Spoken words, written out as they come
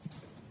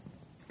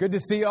Good to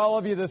see all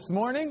of you this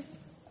morning.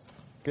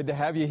 Good to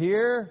have you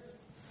here.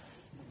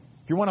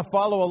 If you want to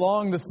follow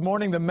along this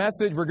morning, the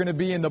message, we're going to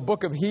be in the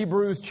book of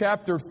Hebrews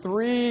chapter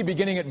 3,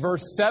 beginning at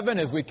verse 7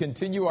 as we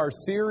continue our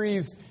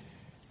series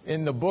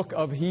in the book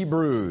of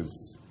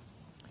Hebrews.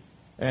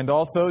 And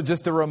also,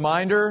 just a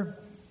reminder,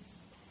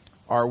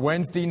 our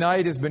Wednesday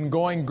night has been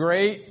going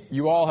great.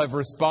 You all have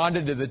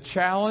responded to the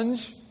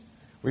challenge.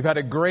 We've had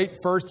a great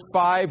first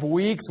 5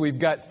 weeks. We've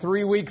got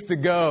 3 weeks to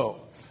go.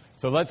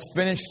 So let's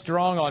finish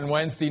strong on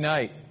Wednesday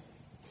night.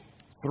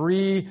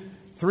 Three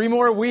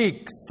more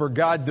weeks for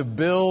God to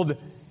build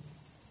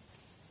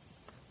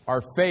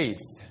our faith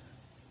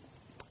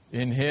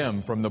in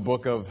Him from the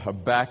book of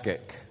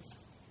Habakkuk.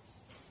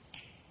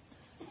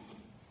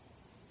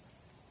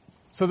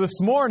 So this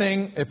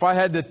morning, if I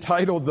had to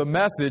title the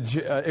message,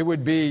 it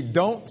would be,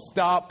 Don't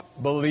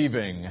Stop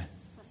Believing.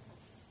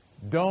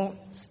 Don't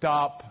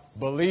stop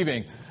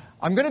believing.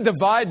 I'm going to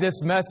divide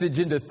this message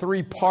into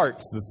 3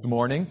 parts this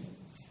morning.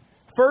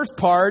 First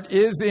part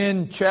is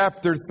in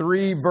chapter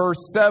 3, verse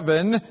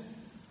 7,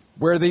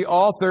 where the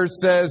author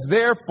says,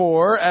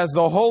 Therefore, as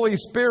the Holy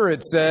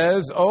Spirit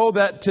says, oh,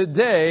 that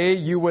today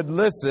you would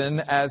listen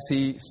as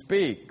He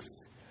speaks.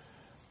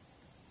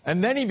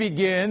 And then he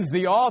begins,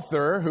 the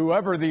author,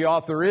 whoever the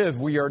author is,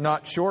 we are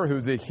not sure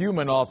who the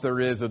human author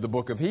is of the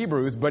book of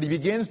Hebrews, but he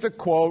begins to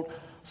quote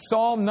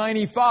Psalm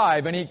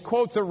 95, and he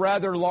quotes a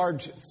rather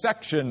large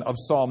section of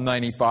Psalm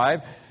 95.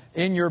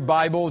 In your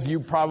Bibles,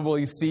 you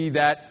probably see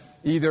that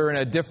either in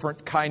a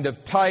different kind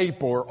of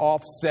type or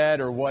offset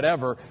or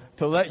whatever,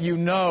 to let you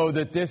know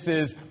that this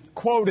is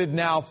quoted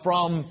now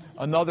from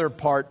another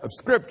part of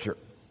Scripture.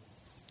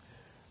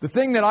 The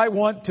thing that I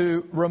want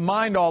to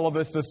remind all of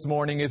us this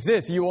morning is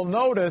this. You will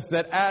notice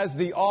that as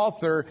the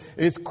author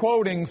is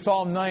quoting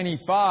Psalm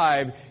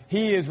 95,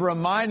 he is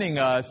reminding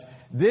us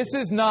this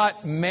is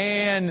not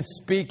man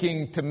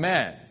speaking to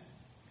men.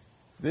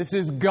 This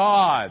is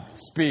God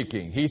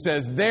speaking. He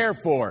says,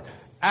 therefore,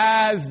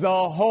 as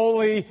the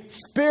Holy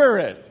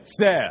Spirit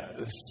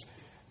says.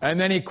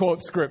 And then he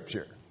quotes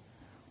Scripture.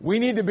 We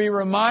need to be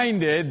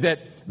reminded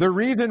that the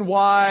reason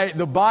why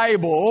the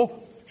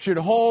Bible should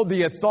hold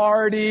the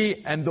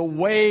authority and the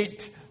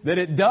weight that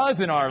it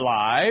does in our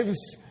lives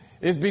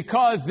is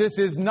because this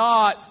is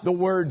not the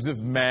words of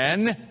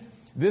men.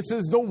 This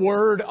is the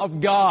Word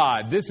of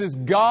God. This is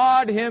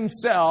God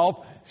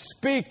Himself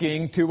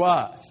speaking to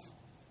us.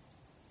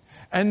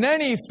 And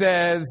then he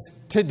says,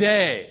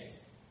 today,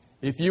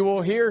 if you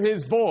will hear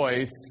His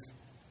voice,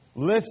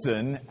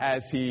 listen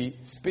as He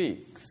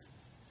speaks.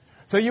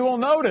 So you will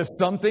notice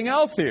something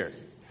else here.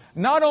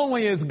 Not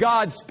only is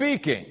God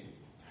speaking,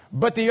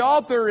 but the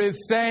author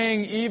is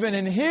saying even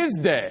in his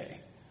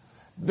day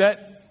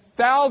that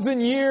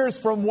 1,000 years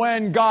from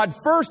when God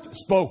first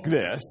spoke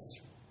this,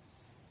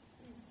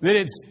 that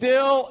it's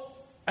still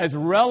as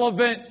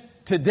relevant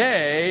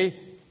today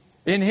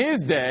in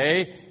his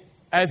day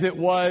as it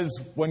was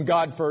when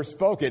God first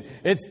spoke it.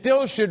 It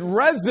still should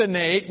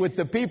resonate with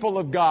the people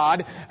of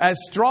God as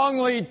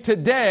strongly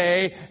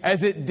today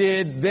as it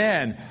did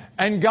then.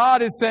 And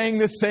God is saying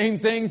the same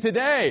thing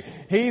today.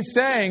 He's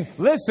saying,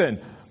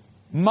 listen,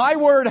 my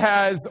word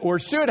has or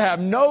should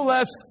have no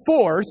less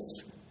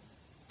force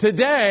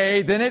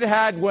today than it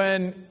had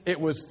when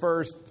it was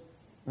first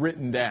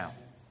written down.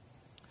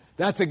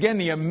 That's again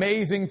the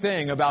amazing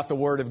thing about the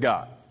Word of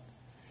God.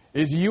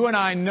 Is you and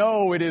I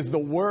know it is the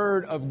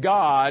Word of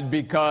God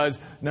because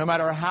no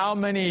matter how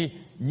many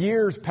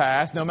years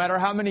pass, no matter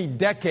how many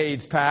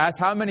decades pass,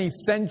 how many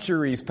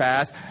centuries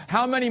pass,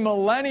 how many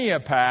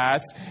millennia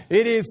pass,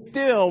 it is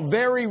still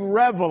very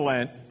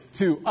relevant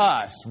to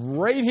us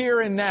right here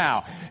and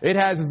now. It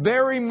has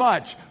very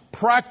much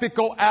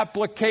practical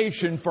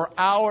application for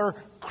our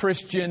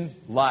Christian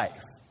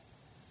life.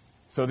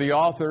 So the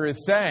author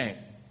is saying,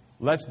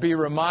 let's be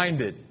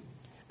reminded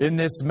in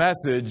this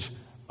message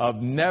of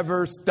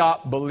never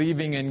stop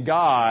believing in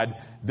God,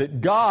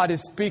 that God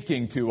is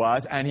speaking to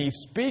us, and He's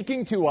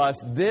speaking to us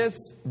this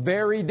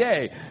very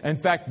day. In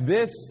fact,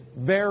 this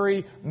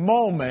very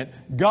moment,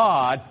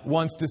 God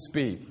wants to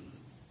speak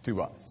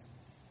to us.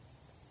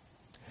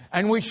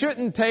 And we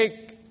shouldn't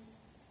take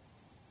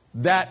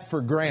that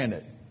for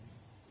granted.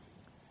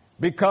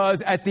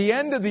 Because at the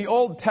end of the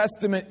Old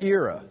Testament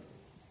era,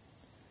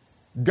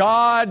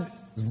 God's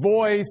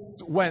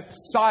voice went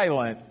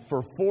silent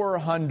for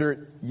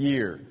 400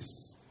 years.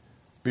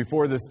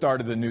 Before the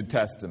start of the New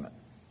Testament.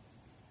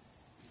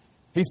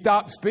 He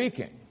stopped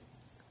speaking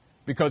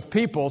because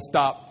people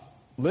stopped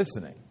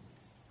listening.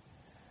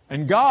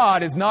 And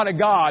God is not a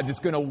God that's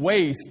going to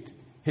waste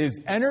His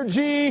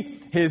energy,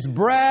 His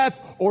breath,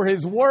 or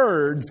His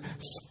words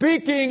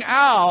speaking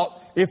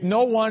out if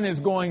no one is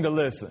going to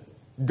listen.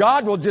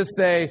 God will just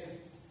say,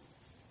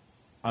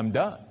 I'm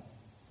done.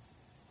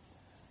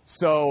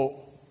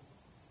 So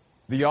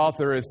the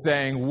author is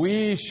saying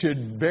we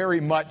should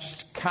very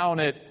much count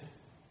it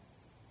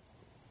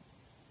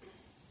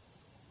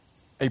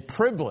a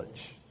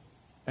privilege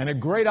and a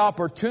great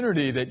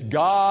opportunity that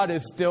God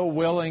is still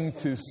willing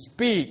to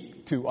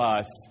speak to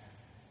us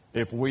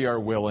if we are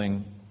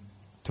willing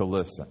to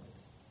listen.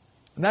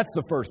 And that's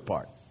the first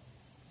part.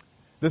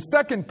 The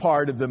second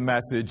part of the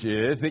message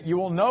is that you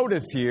will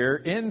notice here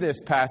in this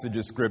passage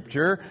of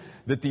Scripture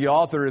that the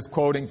author is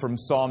quoting from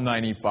Psalm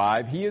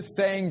 95. He is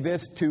saying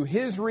this to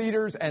his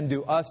readers and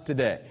to us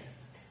today.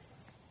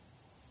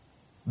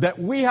 That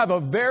we have a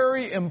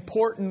very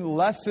important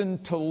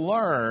lesson to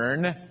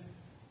learn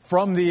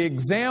from the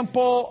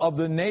example of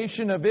the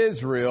nation of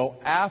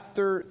Israel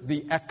after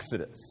the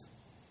Exodus.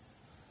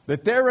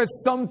 That there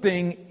is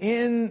something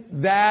in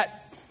that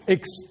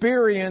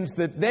experience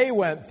that they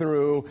went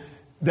through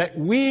that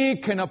we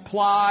can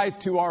apply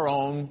to our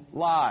own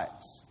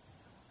lives.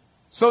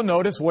 So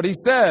notice what he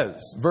says,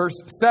 verse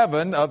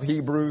 7 of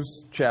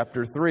Hebrews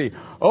chapter 3.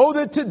 Oh,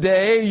 that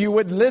today you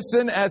would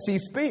listen as he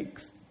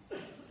speaks.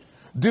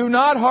 Do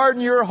not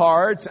harden your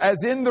hearts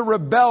as in the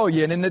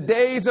rebellion in the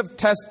days of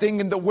testing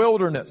in the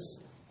wilderness.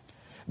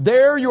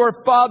 There your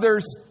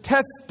fathers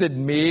tested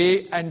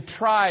me and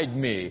tried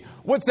me.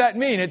 What's that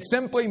mean? It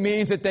simply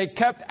means that they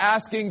kept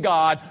asking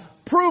God,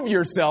 prove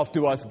yourself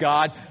to us,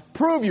 God.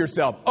 Prove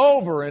yourself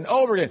over and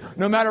over again.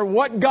 No matter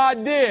what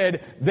God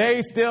did,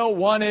 they still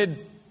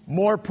wanted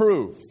more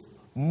proof,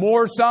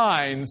 more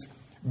signs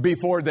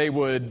before they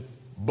would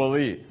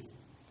believe.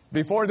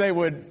 Before they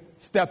would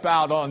step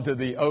out onto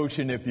the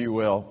ocean, if you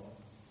will,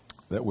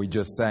 that we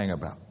just sang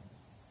about.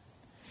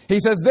 He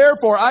says,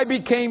 therefore I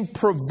became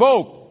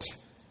provoked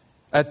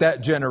at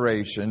that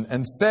generation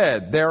and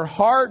said, their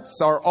hearts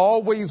are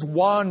always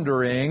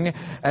wandering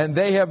and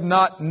they have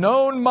not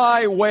known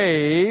my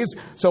ways.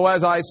 So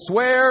as I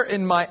swear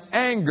in my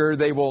anger,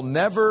 they will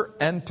never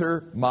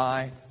enter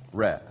my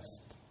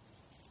rest.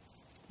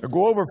 I'll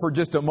go over for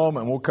just a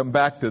moment. We'll come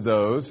back to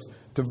those,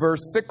 to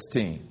verse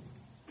 16,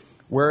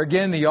 where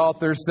again the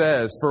author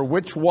says, for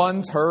which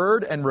ones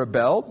heard and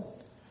rebelled?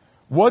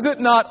 Was it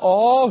not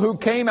all who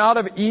came out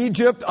of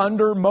Egypt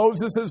under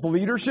Moses'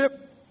 leadership?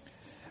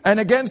 And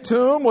against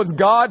whom was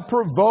God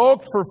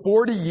provoked for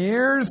 40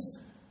 years?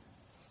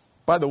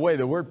 By the way,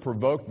 the word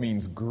provoked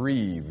means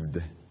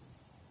grieved.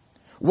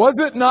 Was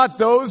it not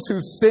those who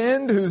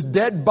sinned, whose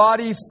dead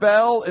bodies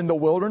fell in the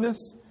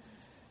wilderness?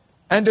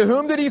 And to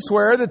whom did he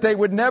swear that they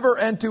would never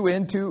enter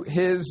into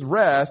his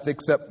rest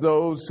except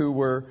those who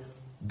were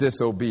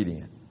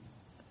disobedient?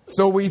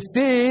 So we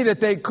see that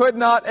they could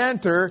not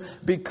enter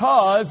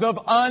because of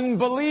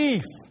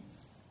unbelief.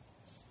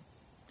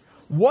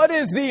 What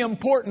is the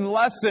important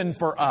lesson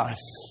for us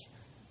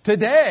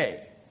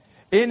today,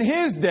 in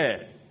his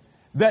day,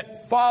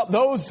 that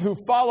those who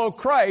follow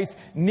Christ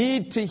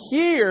need to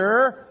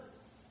hear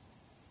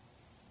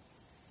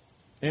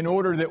in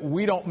order that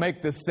we don't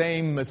make the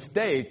same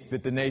mistake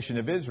that the nation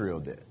of Israel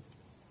did?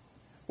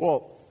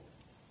 Well,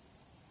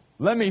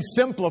 let me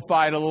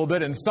simplify it a little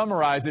bit and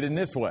summarize it in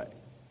this way.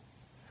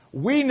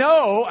 We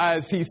know,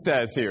 as he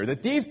says here,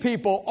 that these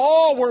people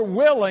all were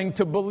willing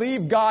to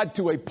believe God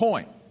to a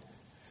point.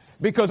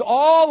 Because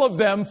all of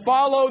them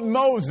followed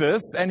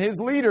Moses and his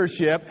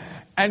leadership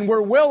and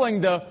were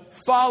willing to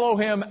follow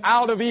him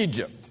out of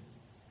Egypt.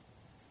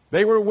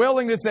 They were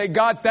willing to say,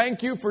 God,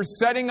 thank you for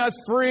setting us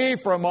free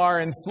from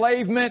our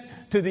enslavement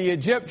to the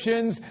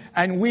Egyptians,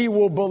 and we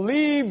will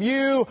believe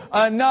you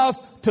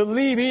enough to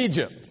leave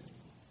Egypt.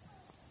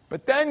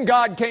 But then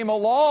God came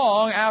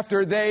along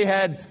after they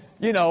had,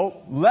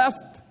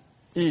 left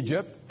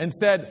Egypt and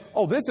said,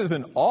 oh, this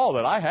isn't all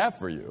that I have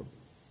for you.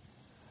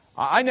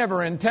 I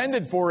never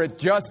intended for it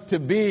just to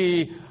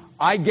be,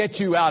 I get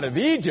you out of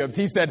Egypt.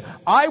 He said,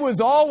 I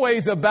was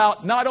always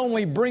about not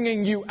only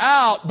bringing you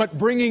out, but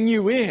bringing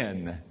you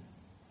in.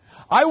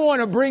 I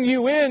want to bring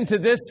you into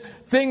this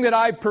thing that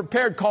I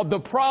prepared called the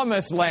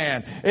Promised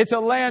Land. It's a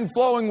land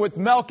flowing with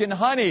milk and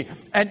honey.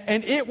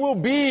 And it will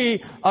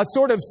be a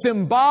sort of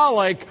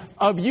symbolic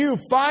of you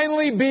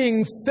finally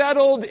being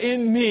settled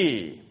in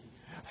me.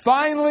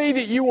 Finally,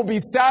 that you will be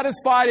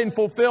satisfied and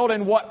fulfilled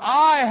in what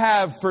I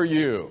have for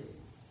you.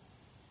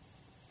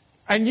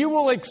 And you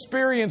will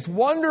experience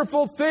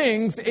wonderful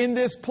things in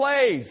this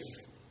place.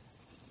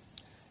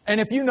 And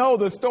if you know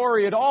the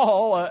story at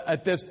all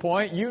at this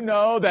point, you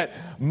know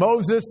that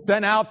Moses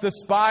sent out the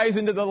spies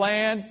into the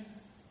land.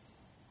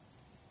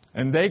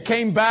 And they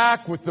came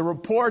back with the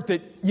report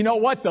that, you know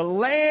what, the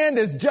land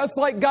is just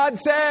like God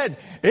said.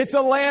 It's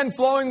a land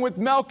flowing with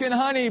milk and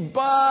honey.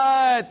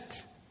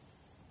 But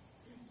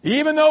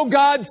even though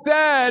God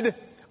said,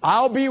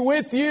 I'll be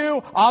with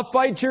you, I'll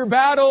fight your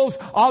battles,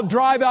 I'll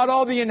drive out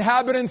all the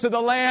inhabitants of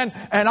the land,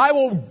 and I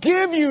will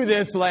give you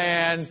this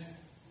land,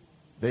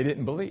 they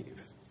didn't believe.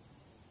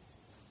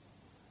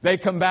 They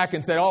come back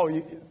and said,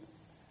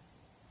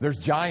 there's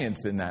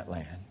giants in that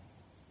land.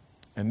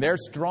 And they're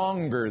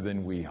stronger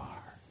than we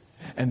are.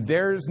 And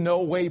there's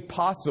no way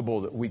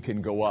possible that we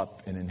can go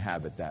up and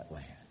inhabit that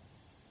land.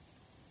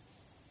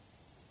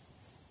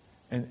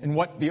 And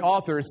what the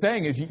author is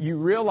saying is, you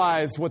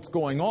realize what's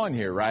going on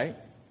here, right?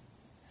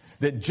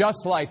 That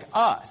just like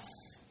us,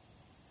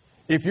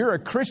 if you're a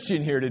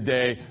Christian here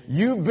today,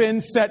 you've been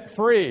set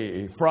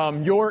free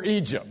from your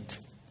Egypt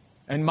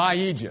and my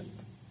Egypt.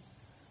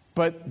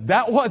 But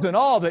that wasn't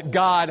all that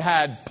God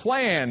had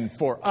planned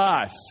for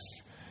us.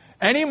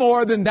 any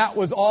more than that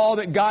was all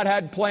that God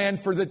had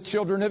planned for the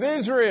children of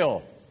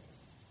Israel.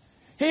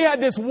 He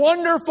had this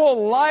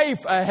wonderful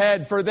life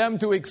ahead for them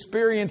to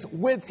experience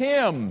with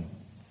Him.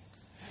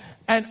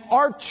 And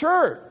our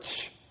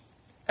church,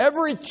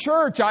 every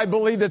church, I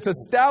believe, that's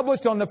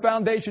established on the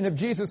foundation of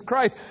Jesus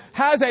Christ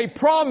has a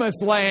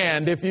promised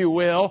land, if you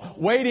will,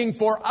 waiting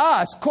for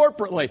us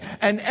corporately.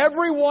 And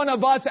every one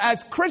of us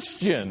as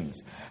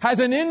Christians has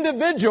an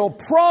individual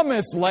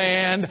promised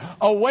land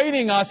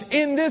awaiting us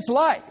in this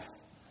life.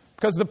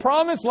 Because the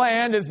promised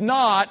land is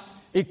not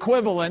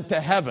equivalent to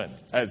heaven,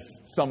 as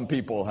some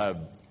people have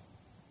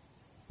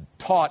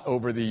taught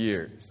over the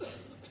years.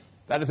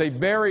 That is a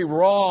very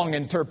wrong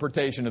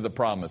interpretation of the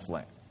promised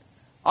land.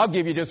 I'll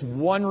give you just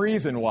one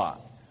reason why.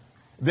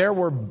 There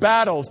were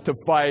battles to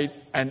fight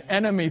and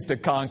enemies to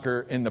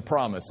conquer in the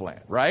promised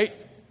land, right?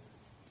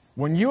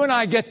 When you and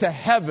I get to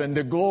heaven,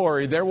 to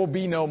glory, there will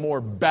be no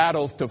more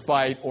battles to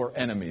fight or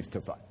enemies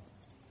to fight.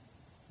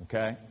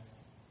 Okay?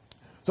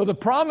 So the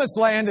promised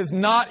land is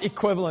not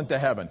equivalent to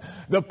heaven.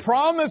 The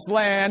promised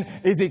land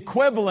is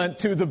equivalent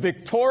to the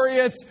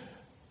victorious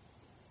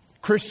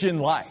Christian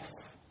life.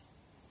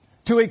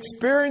 To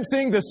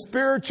experiencing the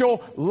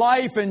spiritual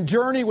life and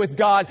journey with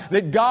God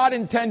that God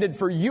intended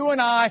for you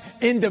and I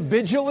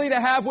individually to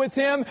have with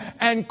Him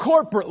and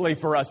corporately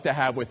for us to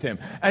have with Him.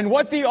 And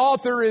what the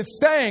author is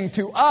saying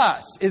to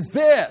us is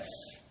this.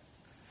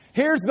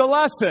 Here's the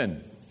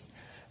lesson.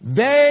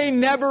 They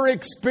never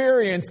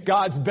experienced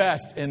God's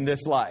best in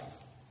this life.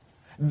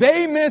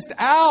 They missed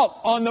out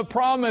on the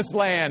promised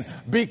land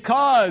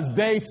because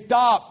they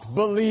stopped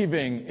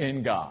believing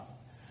in God.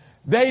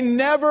 They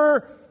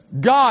never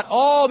got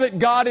all that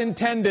God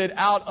intended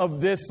out of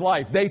this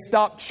life. They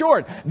stopped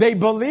short. They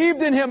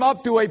believed in Him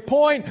up to a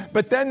point,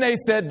 but then they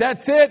said,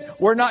 that's it,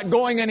 we're not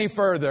going any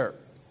further.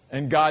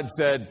 And God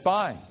said,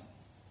 fine.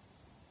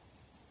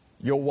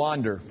 You'll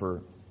wander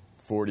for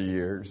 40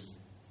 years,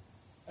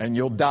 and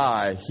you'll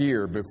die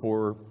here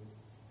before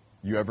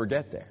you ever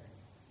get there.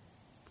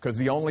 Because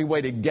the only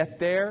way to get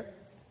there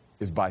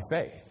is by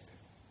faith.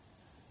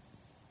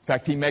 In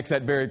fact, He makes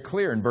that very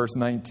clear in verse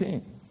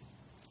 19.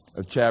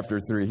 Of chapter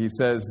 3. He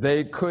says,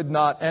 they could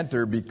not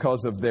enter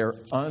because of their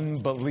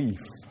unbelief.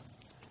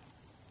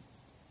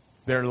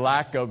 Their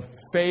lack of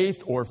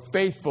faith or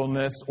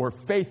faithfulness or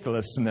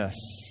faithlessness,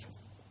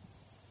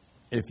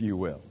 if you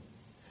will.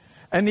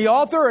 And the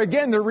author,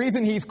 again, the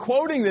reason he's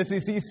quoting this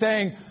is he's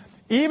saying,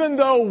 even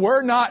though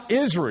we're not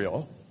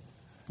Israel,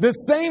 the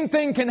same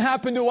thing can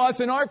happen to us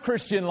in our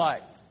Christian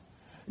life.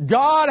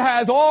 God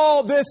has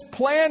all this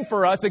planned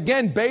for us,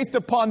 again, based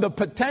upon the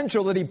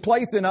potential that He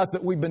placed in us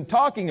that we've been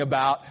talking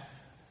about.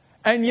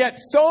 And yet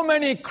so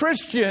many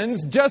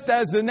Christians, just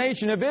as the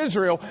nation of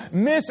Israel,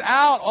 miss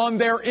out on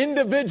their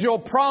individual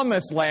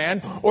promised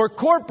land, or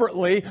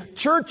corporately,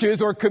 churches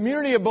or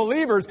community of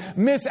believers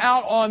miss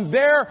out on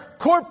their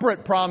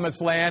corporate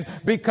promised land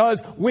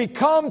because we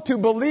come to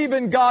believe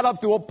in God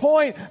up to a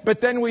point, but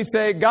then we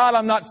say, God,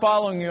 I'm not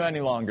following you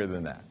any longer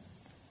than that.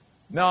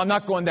 No, I'm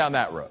not going down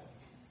that road.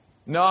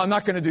 No, I'm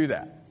not going to do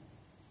that.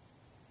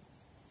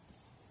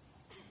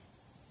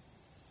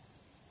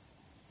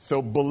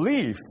 So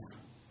belief,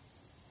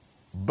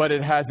 but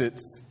it has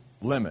its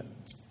limit.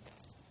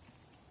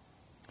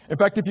 In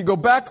fact, if you go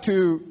back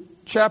to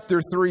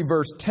chapter 3,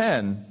 verse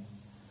 10,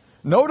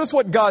 notice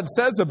what God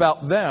says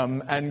about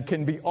them and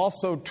can be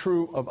also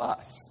true of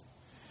us.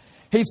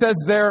 He says,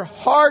 their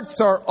hearts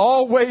are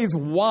always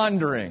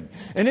wandering.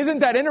 And isn't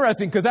that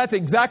interesting? Because that's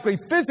exactly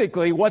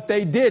physically what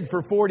they did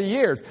for 40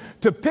 years.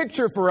 To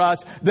picture for us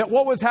that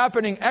what was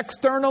happening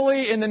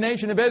externally in the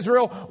nation of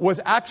Israel was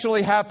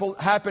actually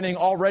happening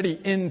already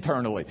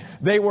internally.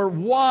 They were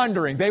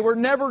wandering. They were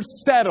never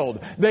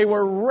settled. They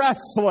were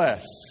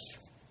restless.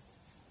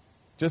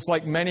 Just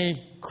like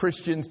many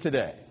Christians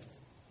today.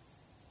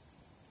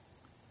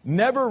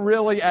 Never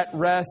really at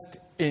rest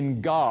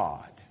in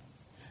God.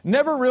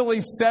 Never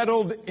really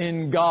settled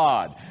in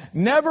God.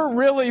 Never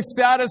really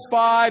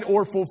satisfied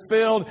or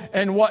fulfilled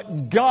in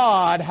what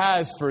God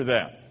has for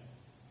them.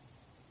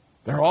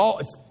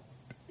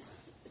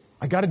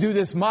 I got to do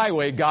this my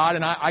way, God,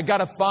 and I got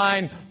to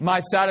find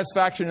my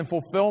satisfaction and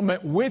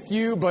fulfillment with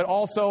you, but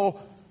also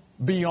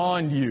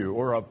beyond you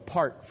or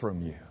apart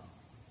from you.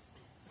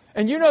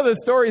 And you know the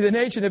story of the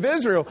nation of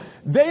Israel.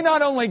 They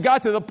not only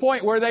got to the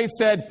point where they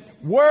said,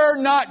 we're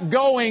not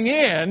going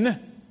in.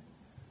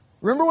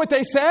 Remember what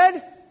they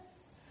said?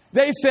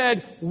 They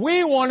said,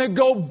 we want to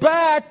go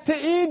back to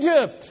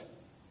Egypt.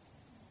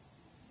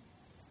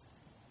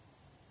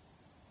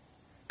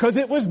 Because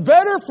it was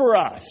better for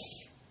us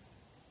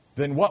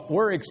than what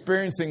we're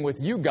experiencing with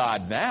you,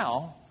 God,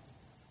 now.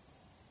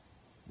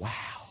 Wow.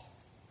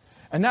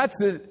 And that's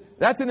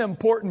an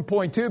important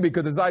point, too,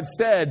 because as I've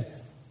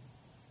said,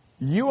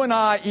 you and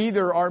I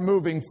either are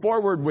moving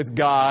forward with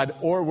God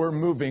or we're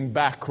moving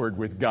backward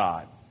with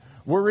God.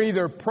 We're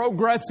either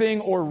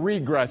progressing or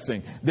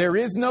regressing. There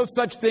is no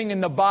such thing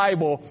in the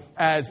Bible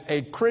as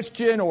a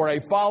Christian or a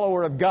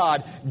follower of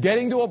God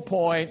getting to a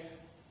point,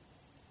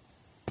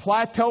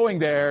 plateauing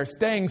there,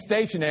 staying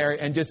stationary,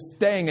 and just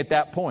staying at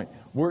that point.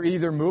 We're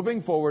either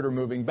moving forward or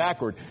moving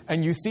backward.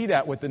 And you see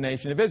that with the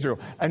nation of Israel.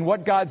 And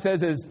what God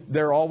says is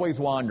they're always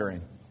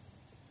wandering.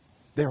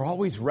 They're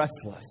always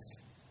restless.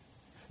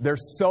 They're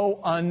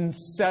so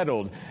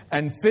unsettled.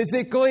 And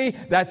physically,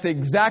 that's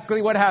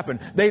exactly what happened.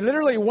 They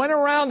literally went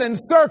around in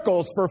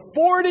circles for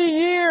 40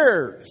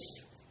 years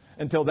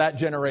until that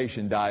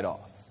generation died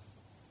off.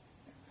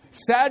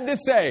 Sad to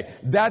say,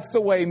 that's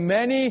the way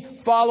many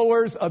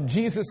followers of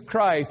Jesus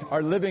Christ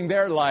are living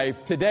their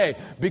life today,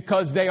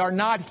 because they are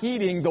not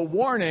heeding the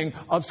warning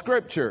of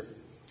Scripture.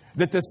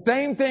 That the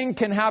same thing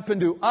can happen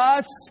to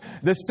us,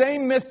 the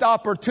same missed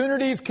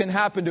opportunities can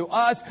happen to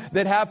us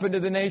that happened to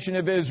the nation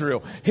of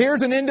Israel.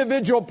 Here's an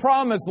individual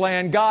promised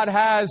land God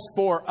has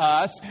for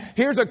us.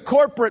 Here's a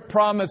corporate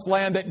promised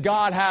land that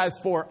God has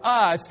for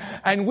us.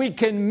 And we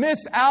can miss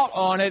out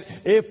on it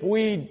if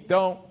we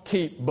don't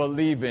keep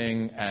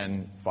believing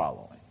and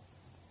following.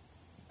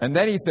 And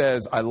then he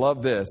says, I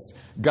love this.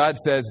 God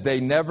says, they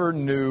never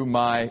knew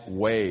my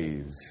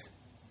ways.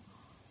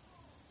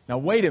 Now,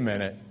 wait a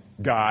minute,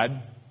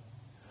 God.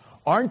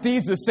 Aren't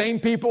these the same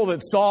people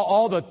that saw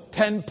all the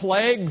 10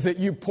 plagues that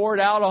you poured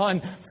out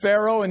on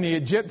Pharaoh and the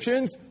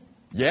Egyptians?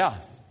 Yeah.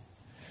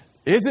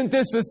 Isn't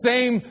this the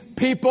same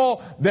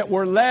people that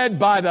were led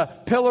by the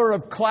pillar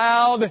of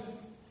cloud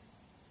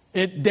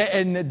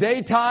in the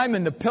daytime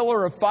and the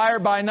pillar of fire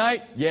by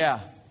night?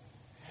 Yeah.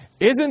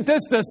 Isn't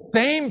this the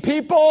same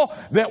people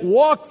that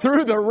walked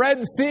through the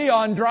Red Sea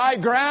on dry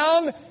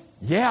ground?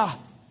 Yeah.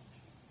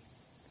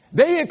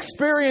 They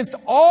experienced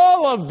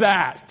all of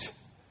that.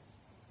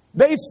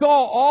 They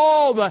saw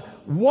all the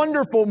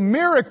wonderful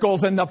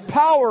miracles and the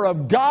power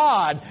of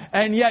God,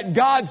 and yet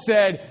God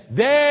said,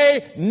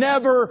 they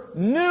never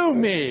knew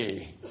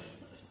me.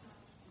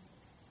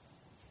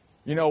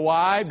 You know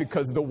why?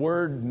 Because the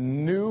word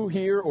knew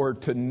here, or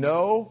to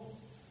know,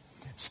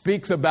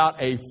 speaks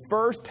about a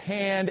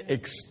first-hand,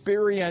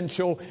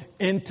 experiential,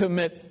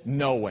 intimate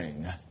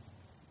knowing.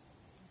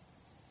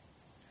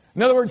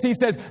 In other words, he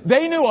said,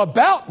 they knew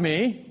about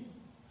me.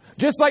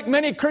 Just like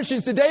many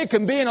Christians today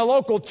can be in a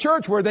local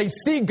church where they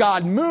see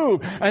God move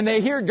and they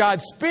hear God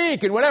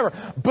speak and whatever,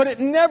 but it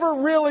never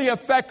really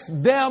affects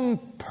them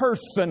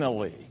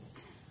personally.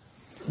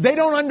 They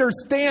don't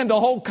understand the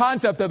whole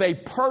concept of a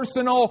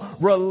personal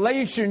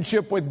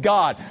relationship with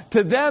God.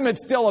 To them,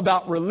 it's still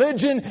about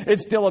religion.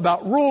 It's still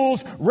about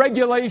rules,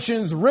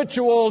 regulations,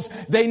 rituals.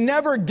 They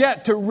never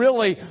get to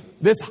really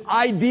this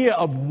idea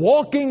of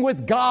walking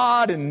with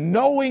God and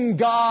knowing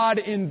God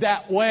in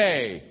that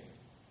way.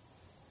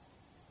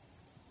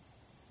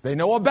 They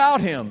know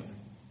about Him,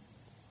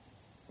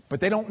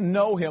 but they don't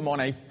know Him on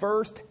a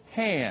first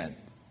hand.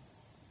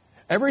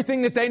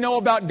 Everything that they know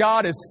about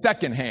God is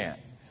second hand.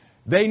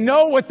 They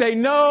know what they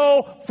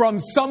know from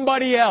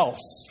somebody else,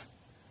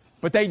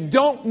 but they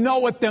don't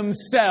know it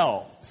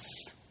themselves.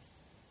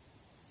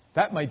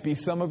 That might be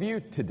some of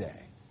you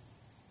today.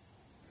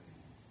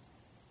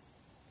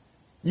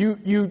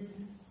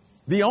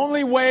 The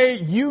only way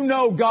you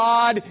know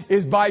God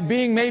is by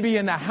being maybe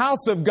in the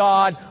house of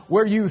God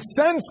where you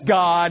sense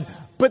God,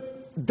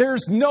 but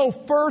there's no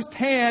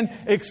first-hand,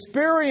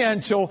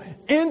 experiential,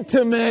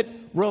 intimate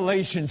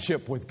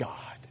relationship with God.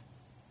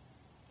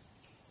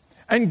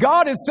 And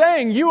God is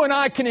saying you and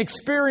I can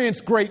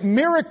experience great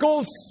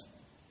miracles.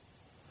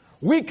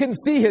 We can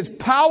see His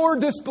power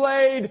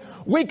displayed.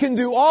 We can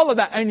do all of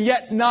that and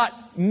yet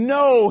not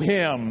know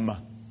Him.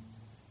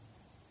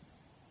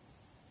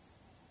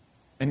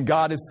 And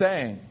God is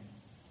saying,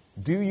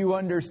 do you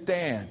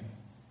understand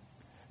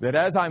that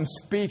as I'm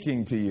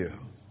speaking to you,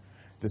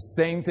 the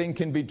same thing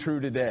can be true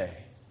today.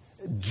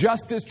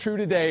 Just as true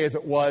today as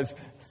it was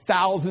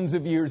thousands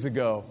of years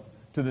ago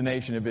to the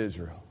nation of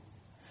Israel.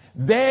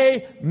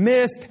 They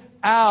missed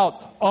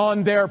out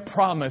on their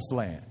promised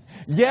land.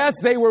 Yes,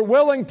 they were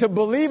willing to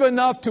believe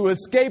enough to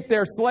escape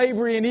their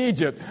slavery in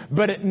Egypt,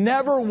 but it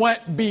never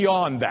went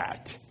beyond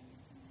that.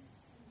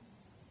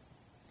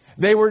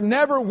 They were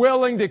never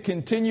willing to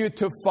continue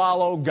to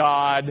follow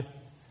God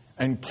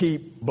and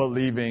keep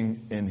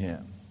believing in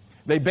Him.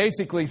 They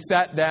basically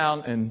sat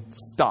down and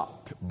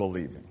stopped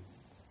believing.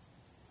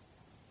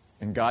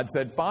 And God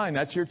said, fine,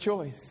 that's your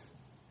choice.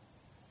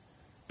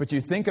 But you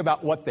think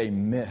about what they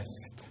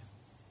missed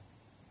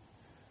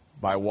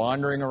by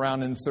wandering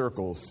around in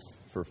circles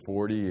for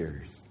 40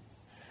 years.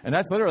 And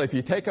that's literally, if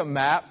you take a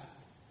map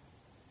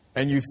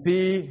and you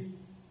see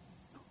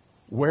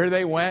where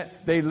they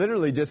went, they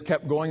literally just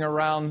kept going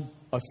around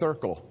a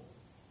circle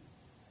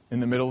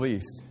in the Middle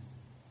East.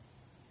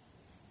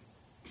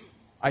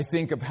 I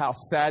think of how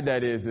sad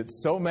that is, that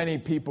so many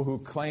people who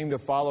claim to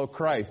follow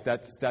Christ,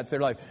 that's their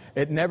life.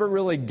 It never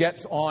really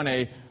gets on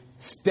a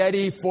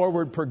steady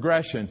forward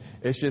progression.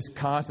 It's just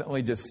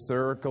constantly just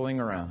circling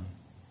around.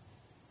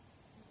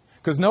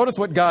 Because notice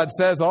what God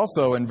says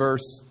also in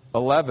verse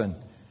 11.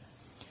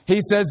 He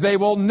says, they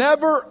will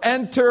never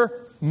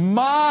enter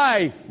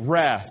my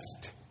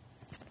rest.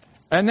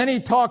 And then he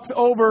talks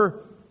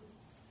over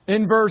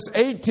in verse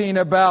 18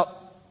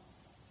 about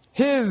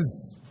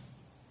His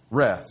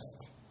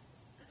rest.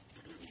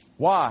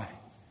 Why?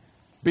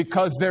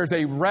 Because there's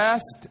a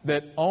rest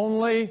that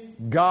only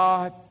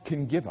God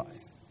can give us.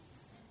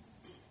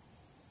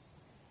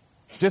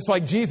 Just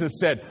like Jesus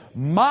said,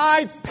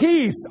 my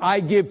peace I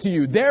give to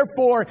you.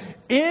 Therefore,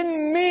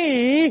 in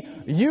me,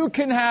 you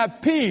can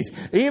have peace.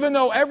 Even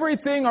though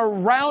everything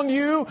around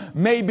you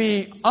may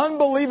be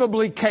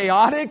unbelievably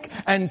chaotic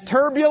and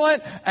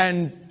turbulent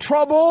and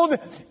troubled,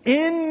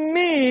 in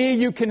me,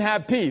 you can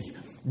have peace.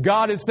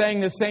 God is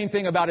saying the same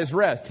thing about His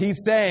rest. He's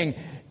saying,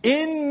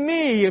 in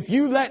me, if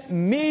you let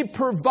me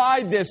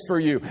provide this for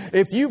you,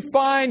 if you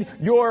find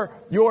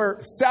your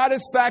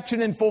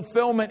satisfaction and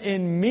fulfillment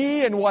in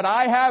me and what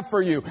I have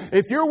for you,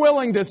 if you're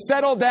willing to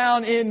settle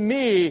down in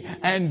me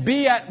and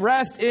be at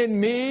rest in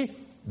me,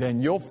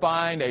 then you'll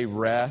find a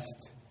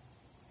rest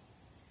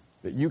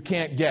that you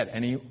can't get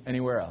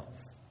anywhere else.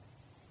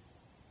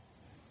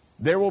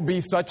 There will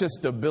be such a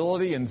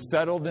stability and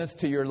settledness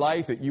to your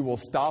life that you will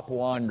stop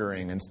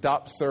wandering and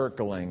stop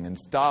circling and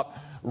stop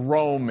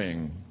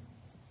roaming.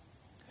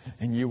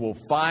 And you will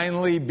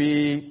finally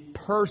be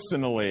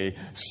personally,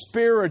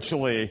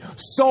 spiritually,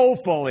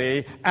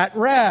 soulfully at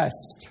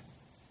rest.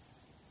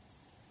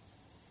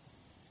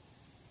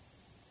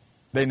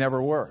 They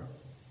never were.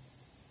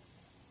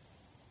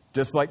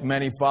 Just like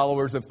many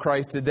followers of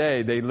Christ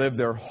today, they live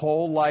their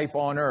whole life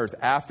on earth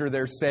after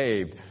they're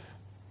saved,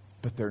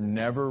 but they're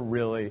never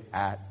really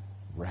at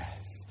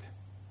rest.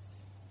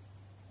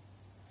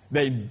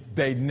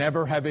 They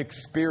never have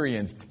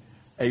experienced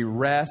a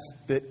rest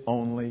that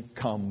only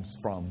comes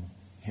from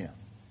Him.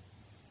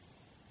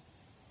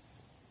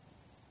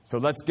 So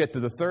let's get to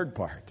the third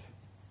part.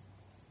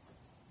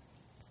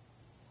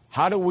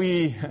 How do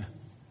we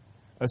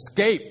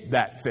escape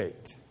that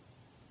fate?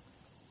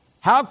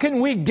 How can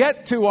we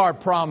get to our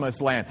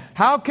promised land?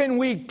 How can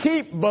we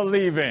keep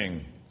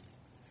believing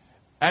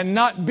and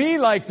not be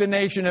like the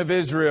nation of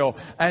Israel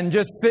and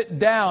just sit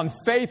down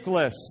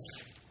faithless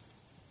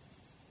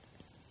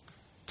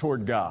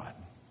toward God?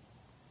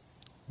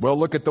 Well,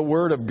 look at the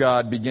Word of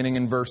God beginning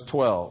in verse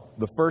 12.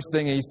 The first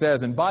thing He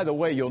says, and by the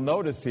way, you'll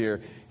notice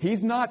here,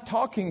 He's not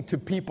talking to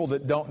people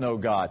that don't know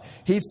God.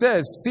 He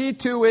says, see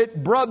to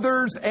it,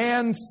 brothers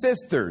and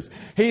sisters.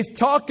 He's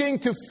talking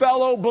to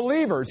fellow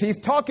believers. He's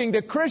talking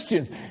to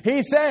Christians.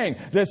 He's saying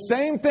the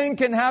same thing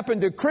can happen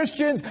to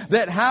Christians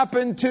that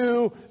happened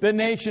to the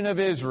nation of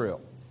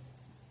Israel.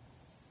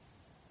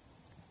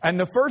 And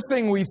the first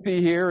thing we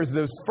see here is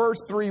those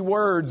first three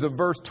words of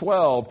verse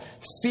 12,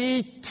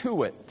 see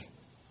to it.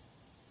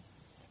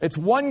 It's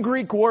one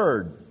Greek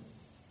word.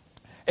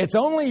 It's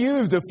only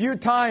used a few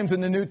times in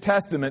the New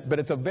Testament, but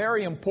it's a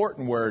very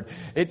important word.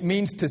 It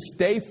means to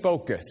stay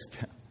focused.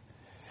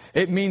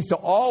 It means to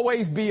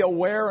always be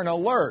aware and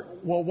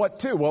alert. Well,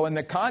 what to? Well, in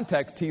the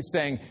context, he's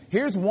saying,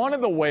 here's one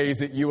of the ways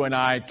that you and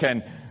I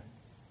can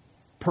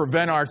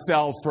prevent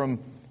ourselves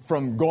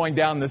from going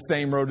down the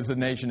same road as the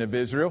nation of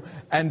Israel.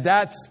 And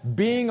that's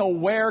being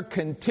aware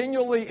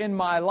continually in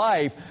my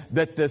life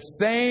that the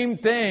same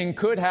thing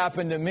could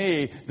happen to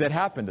me that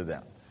happened to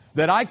them.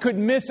 That I could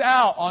miss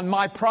out on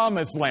my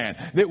promised land.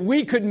 That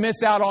we could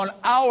miss out on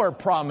our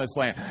promised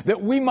land.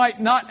 That we might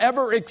not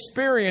ever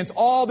experience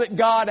all that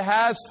God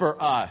has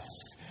for us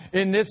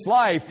in this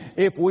life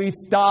if we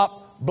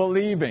stop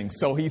believing.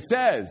 So he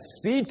says,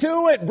 see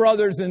to it,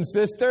 brothers and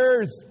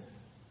sisters.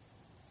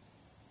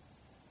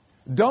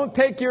 Don't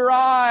take your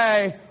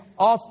eye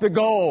off the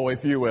goal,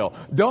 if you will.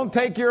 Don't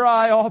take your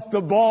eye off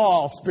the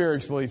ball,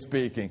 spiritually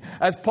speaking.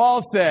 As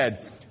Paul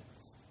said,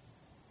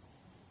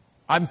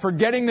 I'm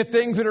forgetting the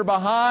things that are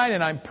behind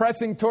and I'm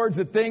pressing towards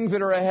the things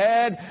that are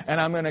ahead,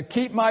 and I'm going to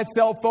keep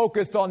myself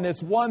focused on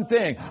this one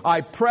thing.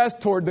 I press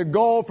toward the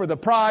goal for the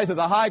prize of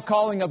the high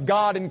calling of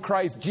God in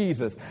Christ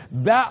Jesus.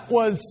 That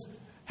was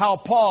how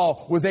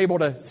Paul was able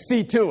to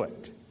see to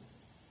it.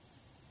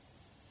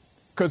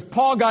 Because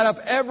Paul got up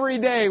every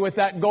day with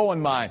that goal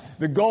in mind.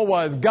 The goal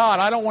was, God,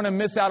 I don't want to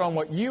miss out on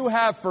what you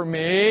have for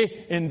me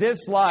in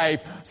this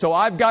life. So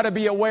I've got to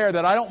be aware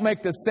that I don't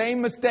make the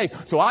same mistake.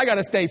 So I got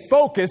to stay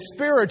focused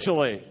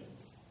spiritually.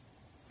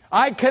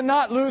 I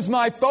cannot lose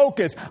my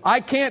focus.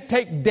 I can't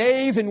take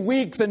days and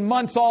weeks and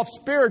months off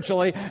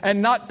spiritually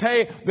and not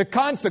pay the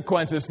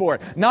consequences for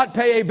it. Not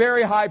pay a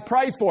very high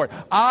price for it.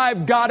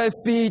 I've got to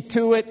see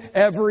to it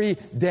every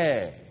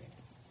day.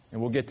 And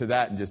we'll get to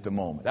that in just a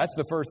moment. That's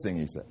the first thing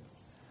he said.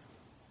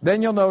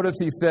 Then you'll notice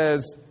he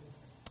says,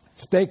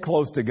 stay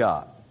close to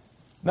God.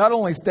 Not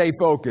only stay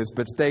focused,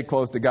 but stay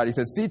close to God. He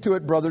says, see to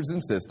it, brothers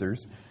and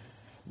sisters,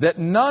 that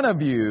none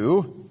of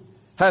you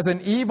has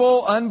an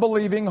evil,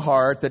 unbelieving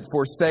heart that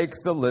forsakes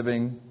the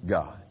living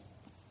God.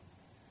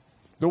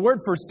 The word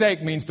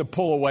forsake means to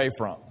pull away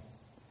from.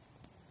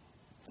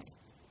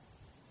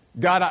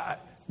 God,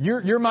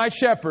 you're my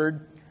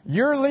shepherd.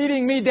 You're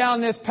leading me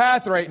down this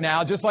path right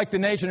now, just like the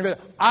nation of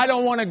Israel. I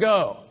don't want to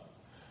go.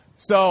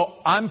 So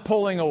I'm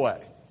pulling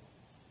away.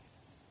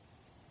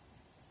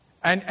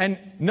 And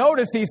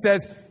notice he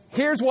says,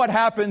 here's what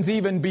happens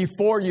even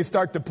before you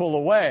start to pull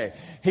away.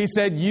 He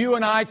said, you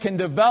and I can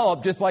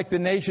develop, just like the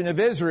nation of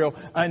Israel,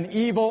 an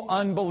evil,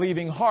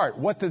 unbelieving heart.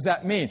 What does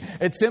that mean?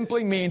 It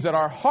simply means that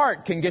our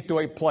heart can get to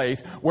a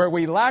place where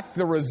we lack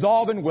the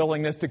resolve and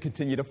willingness to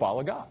continue to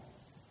follow God.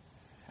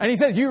 And he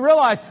says, you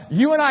realize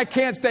you and I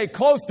can't stay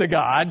close to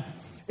God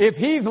if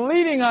He's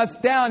leading us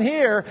down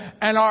here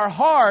and our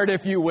heart,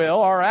 if you will,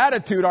 our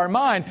attitude, our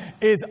mind,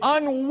 is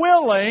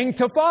unwilling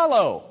to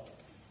follow.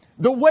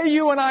 The way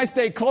you and I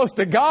stay close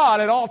to God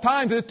at all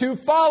times is to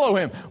follow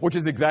Him, which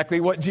is exactly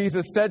what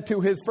Jesus said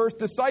to His first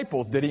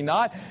disciples, did He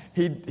not?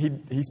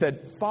 He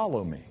said,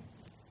 follow me.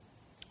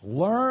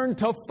 Learn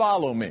to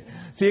follow me.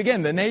 See,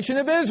 again, the nation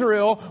of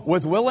Israel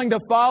was willing to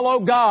follow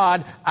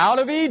God out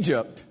of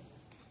Egypt.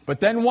 But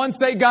then once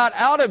they got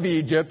out of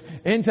Egypt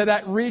into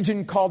that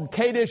region called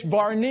Kadesh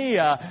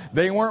Barnea,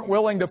 they weren't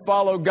willing to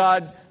follow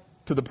God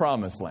to the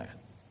promised land.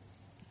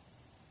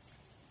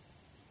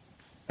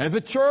 And as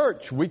a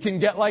church, we can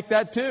get like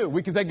that too.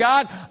 We can say,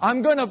 God,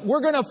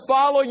 we're going to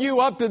follow you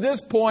up to this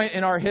point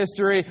in our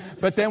history,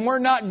 but then we're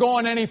not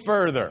going any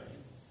further.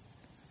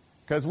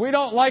 Because we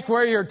don't like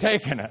where you're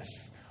taking us.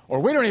 Or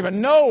we don't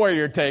even know where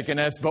you're taking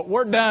us, but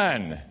we're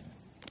done.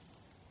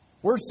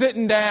 We're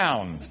sitting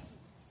down.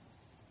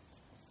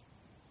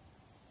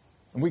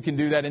 And we can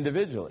do that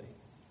individually.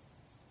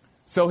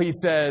 So he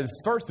says,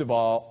 first of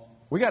all,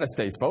 we got to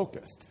stay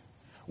focused.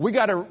 We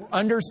got to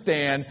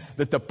understand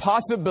that the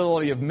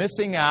possibility of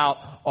missing out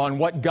on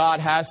what God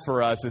has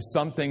for us is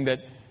something that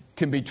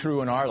can be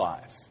true in our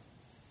lives.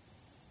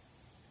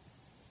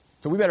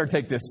 So we better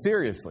take this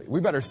seriously.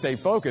 We better stay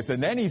focused.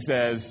 And then he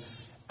says,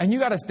 and you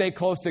got to stay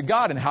close to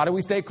God. And how do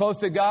we stay close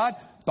to God?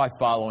 By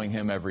following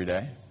Him every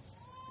day.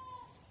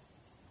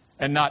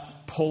 And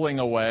not pulling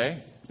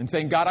away and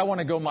saying, God, I want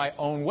to go my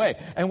own way.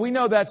 And we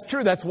know that's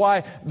true. That's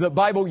why the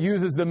Bible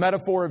uses the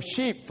metaphor of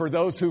sheep for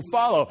those who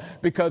follow.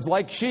 Because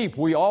like sheep,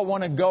 we all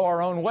want to go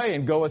our own way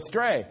and go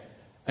astray.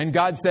 And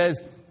God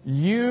says,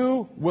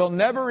 you will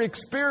never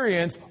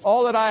experience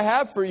all that I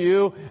have for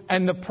you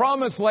and the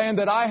promised land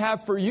that I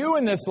have for you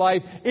in this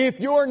life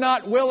if you're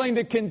not willing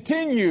to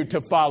continue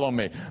to follow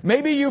me.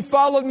 Maybe you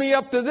followed me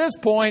up to this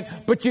point,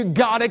 but you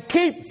got to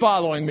keep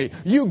following me.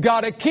 You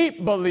got to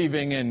keep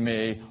believing in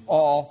me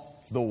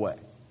all the way.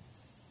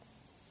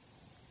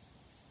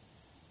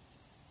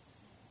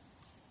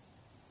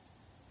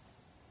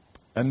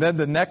 And then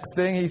the next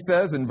thing he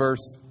says in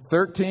verse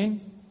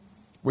 13,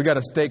 we got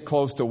to stay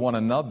close to one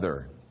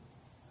another.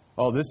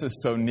 Oh, this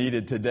is so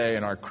needed today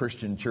in our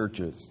Christian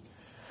churches.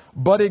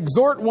 But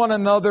exhort one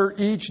another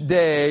each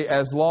day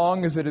as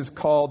long as it is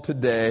called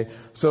today,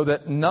 so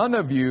that none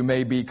of you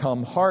may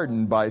become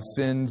hardened by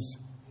sin's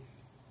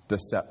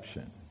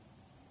deception.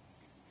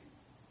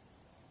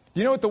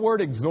 Do you know what the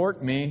word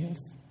exhort means?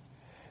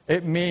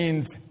 It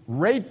means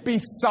right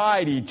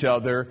beside each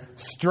other,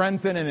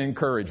 strengthen and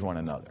encourage one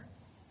another.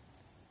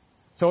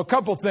 So a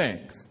couple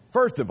things.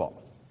 First of all,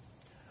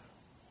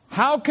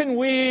 how can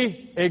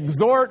we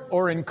exhort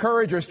or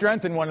encourage or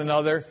strengthen one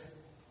another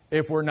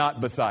if we're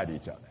not beside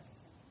each other?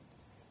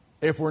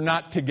 If we're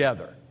not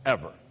together,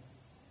 ever?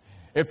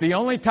 If the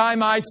only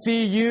time I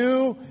see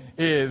you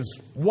is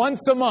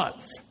once a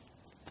month,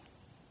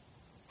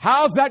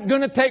 how's that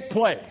going to take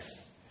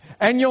place?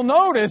 And you'll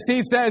notice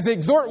he says,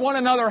 exhort one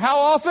another how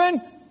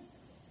often?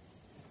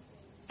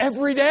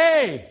 Every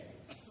day.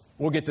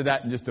 We'll get to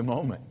that in just a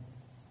moment.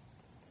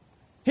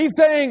 He's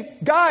saying,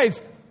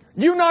 guys,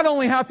 you not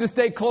only have to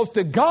stay close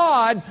to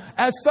God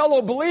as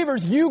fellow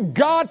believers, you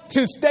got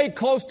to stay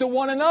close to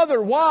one another.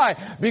 Why?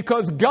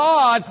 Because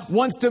God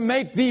wants to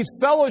make these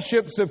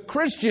fellowships of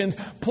Christians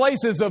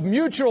places of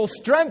mutual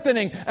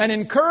strengthening and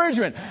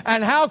encouragement.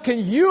 And how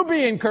can you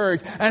be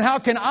encouraged? And how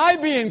can I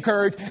be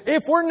encouraged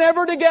if we're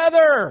never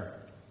together?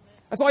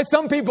 That's why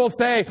some people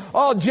say,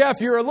 oh, Jeff,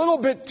 you're a little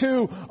bit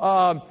too,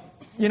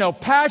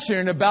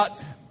 passionate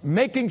about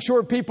making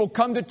sure people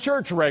come to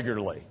church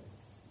regularly.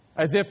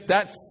 As if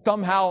that's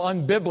somehow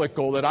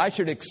unbiblical, that I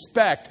should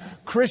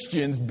expect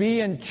Christians be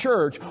in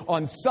church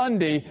on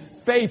Sunday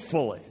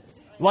faithfully.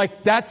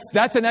 Like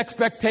that's an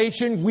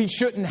expectation we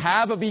shouldn't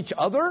have of each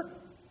other?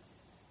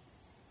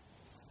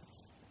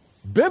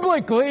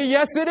 Biblically,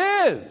 yes it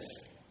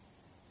is.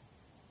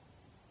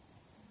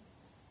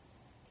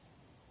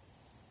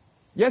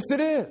 Yes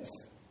it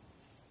is.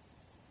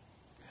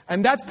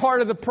 And that's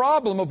part of the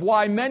problem of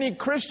why many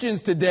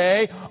Christians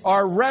today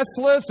are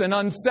restless and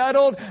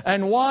unsettled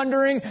and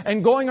wandering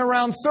and going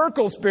around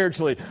circles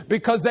spiritually,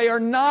 because they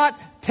are not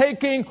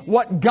taking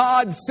what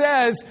God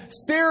says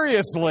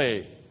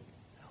seriously.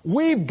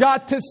 We've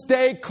got to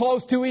stay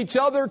close to each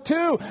other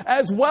too,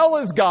 as well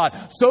as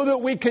God, so that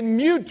we can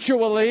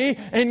mutually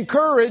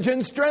encourage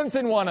and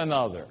strengthen one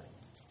another.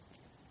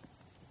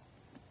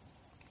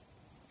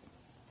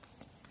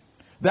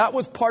 That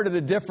was part of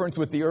the difference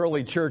with the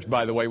early church,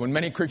 by the way, when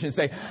many Christians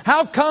say,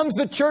 how comes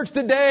the church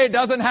today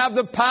doesn't have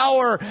the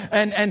power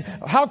and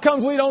how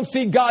comes we don't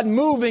see God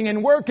moving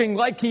and working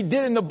like He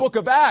did in the book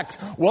of Acts?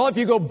 Well, if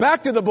you go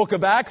back to the book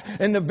of Acts,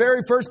 in the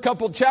very first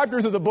couple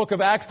chapters of the book of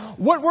Acts,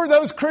 what were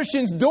those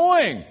Christians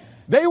doing?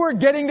 They were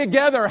getting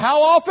together.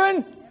 How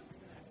often?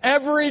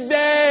 Every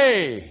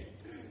day.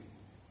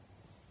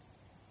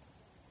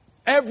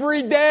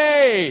 Every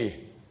day.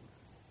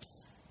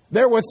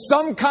 There was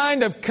some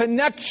kind of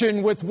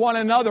connection with one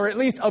another, at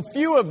least a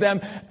few of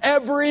them,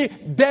 every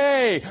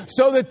day,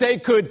 so that they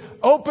could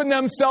open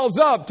themselves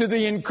up to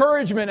the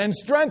encouragement and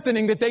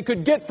strengthening that they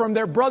could get from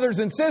their brothers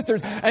and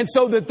sisters, and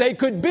so that they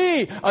could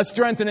be a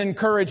strength and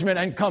encouragement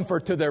and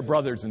comfort to their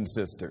brothers and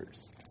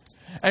sisters.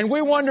 And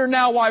we wonder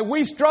now why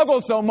we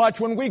struggle so much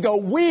when we go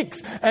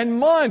weeks and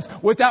months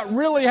without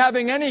really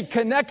having any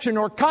connection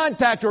or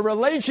contact or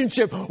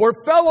relationship or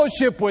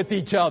fellowship with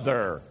each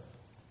other.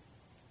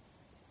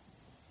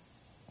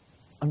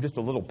 I'm just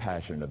a little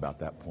passionate about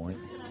that point.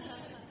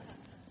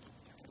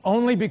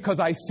 Only because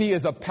I see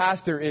as a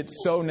pastor it's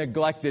so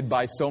neglected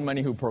by so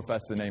many who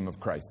profess the name of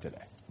Christ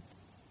today.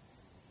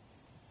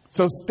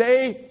 So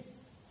stay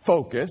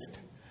focused,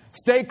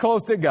 stay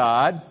close to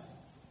God,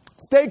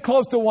 stay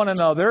close to one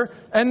another,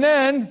 and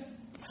then,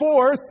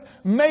 fourth,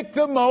 make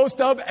the most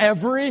of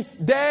every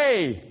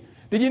day.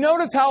 Did you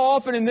notice how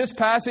often in this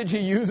passage he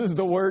uses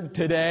the word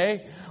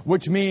today,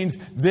 which means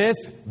this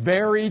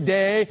very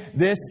day,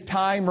 this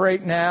time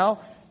right now?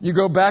 You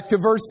go back to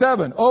verse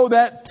 7. Oh,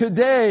 that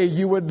today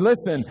you would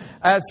listen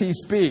as he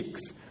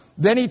speaks.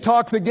 Then he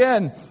talks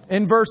again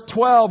in verse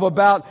 12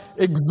 about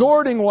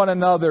exhorting one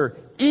another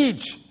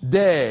each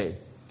day.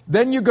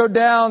 Then you go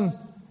down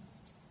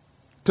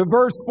to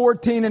verse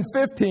 14 and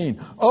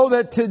 15. Oh,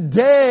 that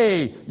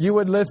today you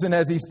would listen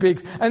as he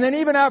speaks. And then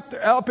even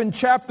up in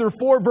chapter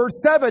 4,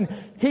 verse 7,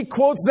 he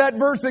quotes that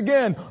verse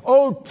again.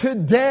 Oh,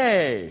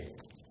 today.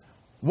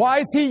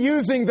 Why is he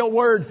using the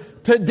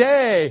word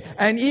today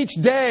and each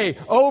day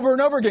over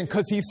and over again?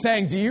 Because he's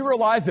saying, do you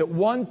realize that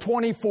one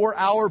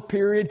 24-hour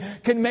period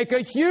can make a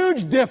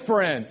huge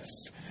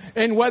difference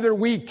in whether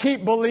we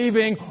keep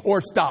believing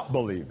or stop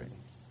believing?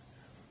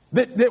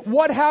 That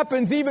what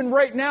happens even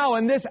right now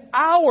in this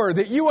hour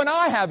that you and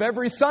I have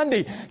every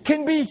Sunday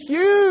can be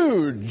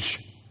huge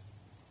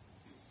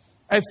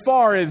as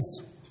far as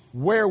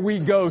where we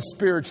go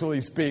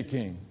spiritually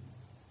speaking.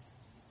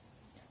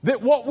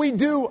 That what we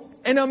do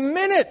in a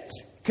minute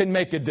can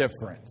make a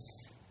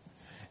difference.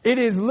 It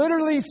is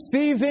literally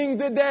seizing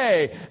the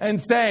day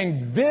and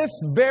saying, this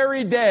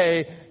very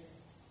day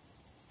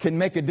can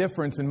make a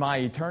difference in my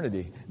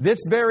eternity. This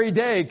very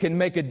day can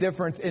make a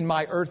difference in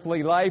my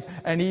earthly life,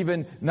 and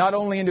even not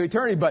only into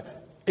eternity,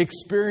 but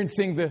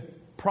experiencing the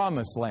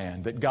promised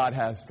land that God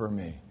has for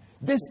me.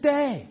 This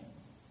day.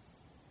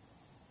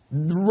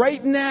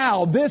 Right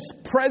now, this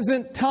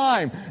present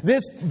time,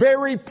 this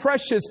very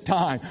precious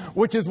time,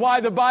 which is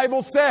why the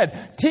Bible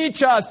said,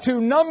 teach us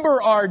to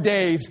number our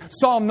days,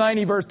 Psalm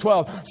 90 verse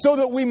 12, so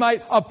that we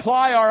might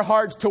apply our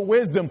hearts to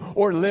wisdom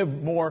or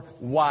live more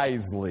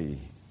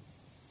wisely.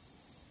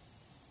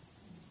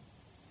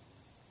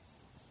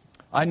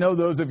 I know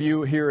those of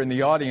you here in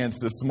the audience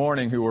this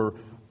morning who are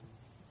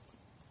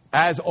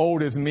as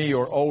old as me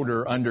or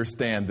older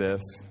understand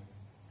this.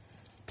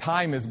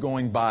 Time is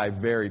going by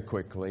very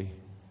quickly.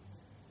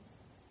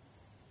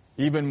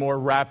 Even more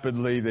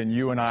rapidly than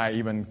you and I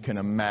even can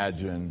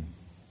imagine.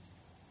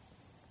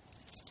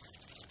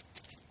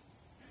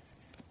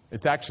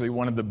 It's actually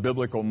one of the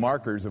biblical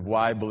markers of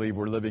why I believe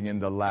we're living in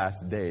the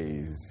last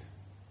days.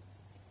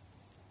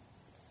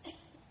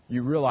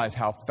 You realize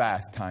how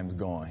fast time's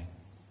going.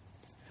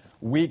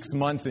 Weeks,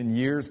 months, and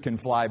years can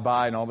fly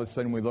by, and all of a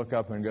sudden we look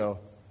up and go,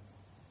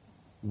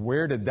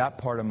 where did that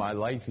part of my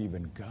life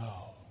even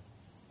go?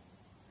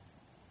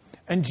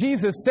 And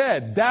Jesus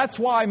said, that's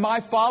why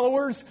my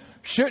followers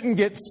shouldn't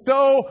get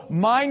so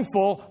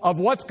mindful of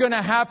what's going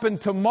to happen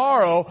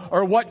tomorrow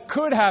or what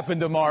could happen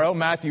tomorrow,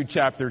 Matthew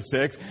chapter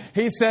 6.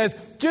 He says,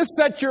 just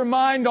set your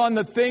mind on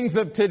the things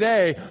of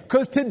today,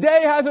 because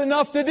today has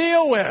enough to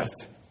deal with.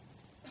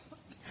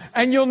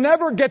 And you'll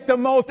never get the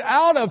most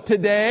out of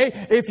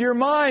today if your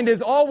mind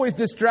is always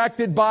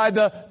distracted by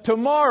the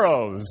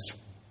tomorrows.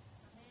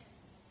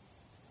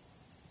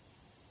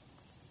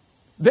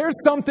 There's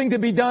something to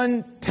be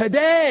done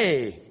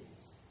today.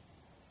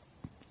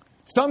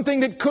 Something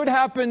that could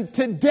happen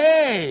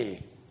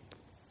today.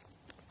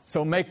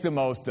 So make the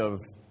most of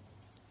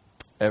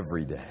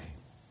every day.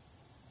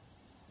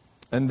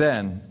 And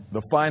then,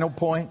 the final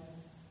point.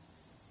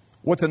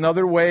 What's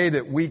another way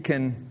that we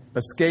can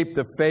escape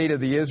the fate of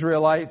the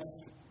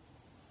Israelites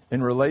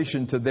in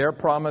relation to their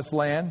promised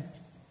land?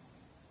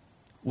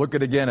 Look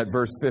again at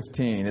verse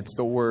 15. It's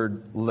the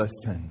word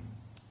listen.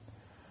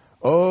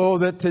 Oh,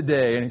 that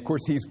today, and of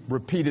course he's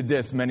repeated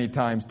this many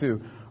times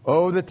too.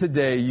 Oh, that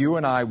today you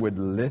and I would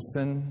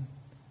listen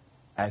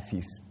as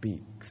he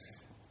speaks.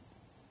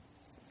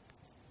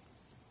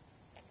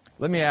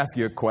 Let me ask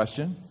you a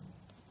question.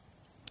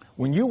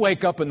 When you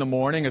wake up in the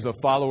morning as a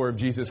follower of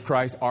Jesus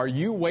Christ, are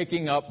you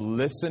waking up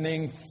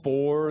listening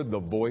for the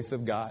voice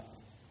of God?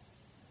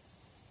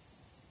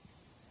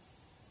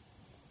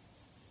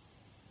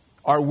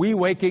 Are we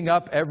waking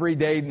up every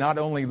day not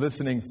only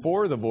listening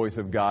for the voice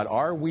of God,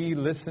 are we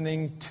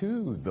listening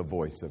to the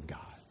voice of God?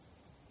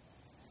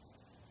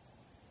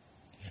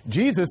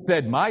 Jesus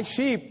said, "My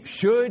sheep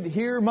should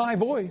hear my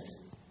voice."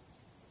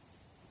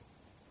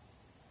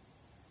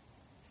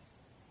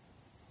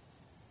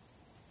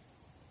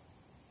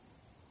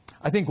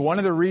 I think one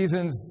of the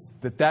reasons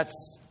that that's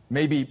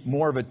maybe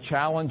more of a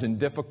challenge and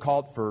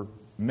difficult for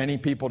many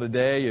people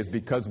today is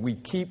because we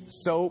keep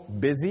so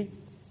busy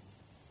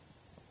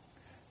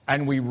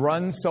and we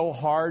run so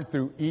hard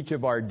through each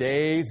of our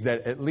days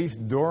that at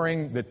least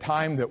during the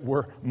time that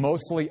we're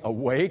mostly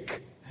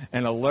awake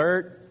and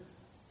alert,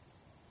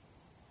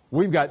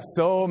 we've got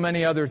so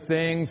many other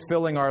things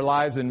filling our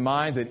lives and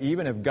minds that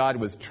even if God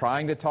was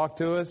trying to talk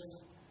to us,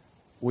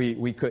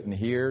 we couldn't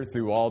hear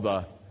through all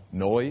the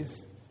noise.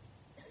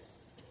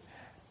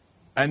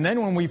 And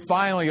then when we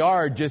finally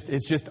are,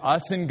 it's just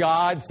us and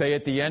God, say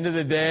at the end of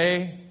the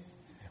day,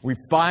 we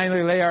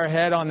finally lay our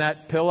head on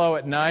that pillow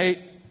at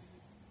night.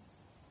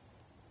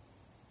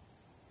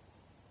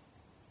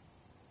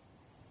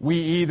 We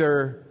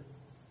either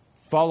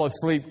fall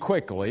asleep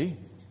quickly,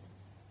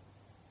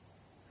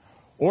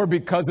 or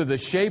because of the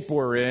shape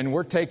we're in,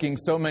 we're taking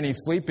so many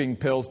sleeping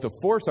pills to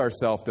force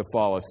ourselves to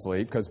fall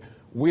asleep because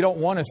we don't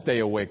want to stay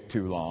awake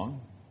too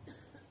long.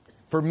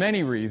 For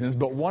many reasons,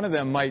 but one of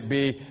them might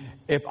be,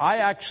 if I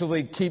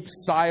actually keep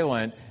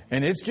silent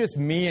and it's just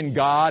me and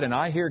God and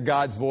I hear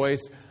God's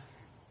voice,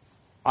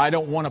 I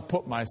don't want to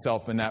put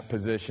myself in that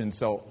position,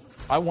 so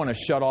I want to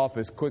shut off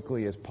as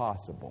quickly as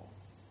possible.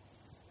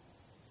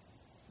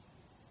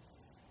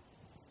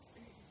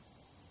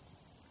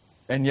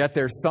 And yet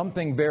there's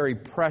something very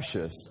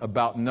precious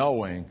about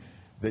knowing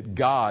that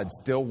God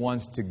still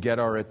wants to get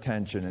our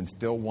attention and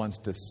still wants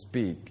to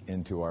speak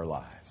into our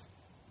lives.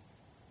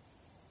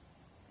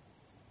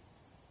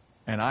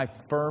 And I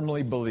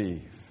firmly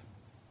believe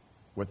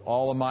with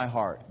all of my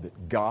heart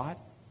that God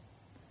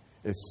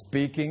is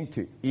speaking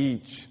to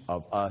each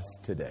of us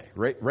today.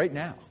 Right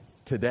now,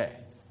 today.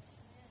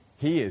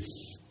 He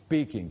is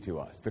speaking to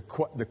us. The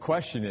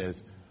question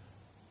is,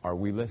 are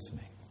we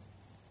listening?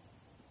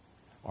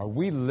 Are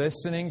we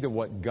listening to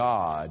what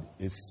God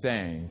is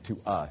saying to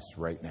us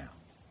right now?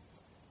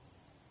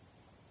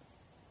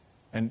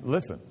 And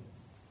listen,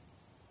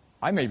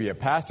 I may be a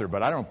pastor,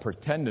 but I don't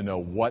pretend to know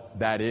what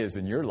that is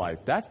in your life.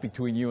 That's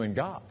between you and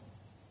God.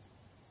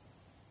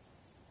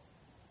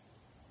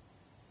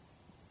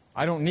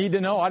 I don't need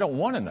to know. I don't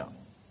want to know.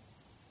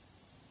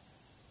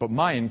 But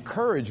my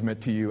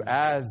encouragement to you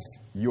as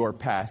your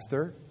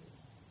pastor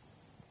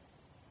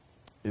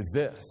is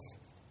this: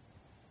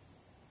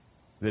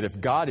 that if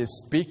God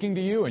is speaking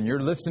to you and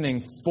you're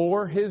listening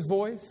for His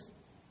voice,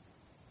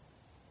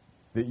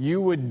 that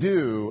you would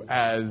do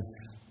as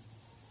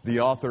the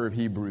author of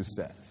Hebrews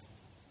says.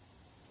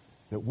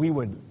 That we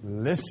would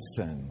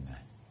listen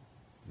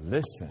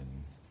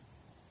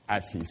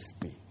as He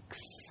speaks.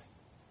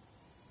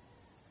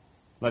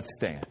 Let's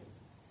stand.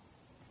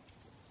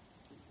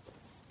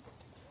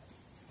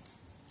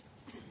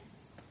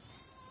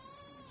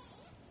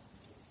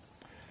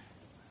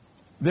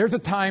 There's a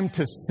time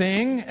to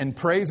sing and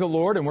praise the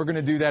Lord, and we're going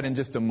to do that in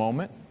just a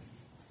moment.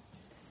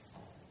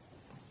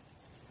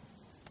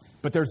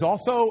 But there's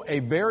also a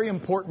very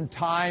important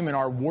time in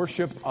our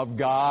worship of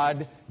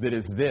God that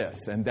is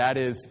this, and that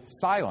is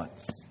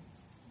silence.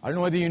 I don't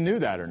know whether you knew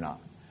that or not.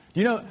 Do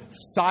you know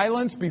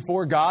silence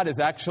before God is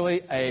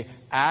actually an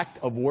act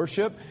of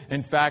worship?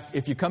 In fact,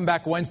 if you come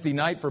back Wednesday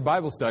night for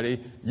Bible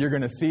study, you're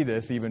going to see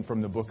this even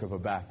from the book of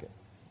Habakkuk.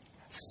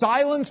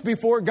 Silence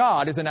before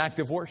God is an act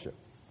of worship.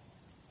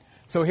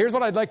 So here's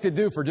what I'd like to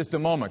do for just a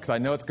moment, because I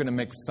know it's going to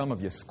make some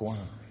of you squirm.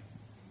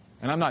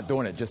 And I'm not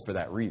doing it just for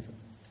that reason.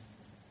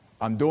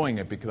 I'm doing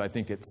it because I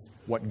think it's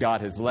what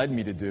God has led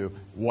me to do,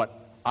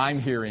 what I'm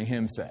hearing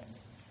Him say.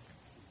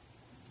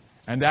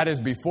 And that is,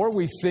 before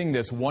we sing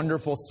this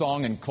wonderful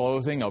song in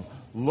closing of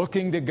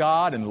looking to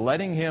God and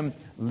letting Him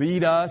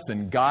lead us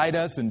and guide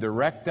us and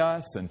direct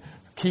us and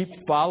keep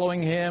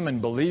following Him and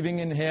believing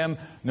in Him,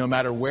 no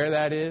matter where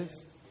that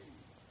is,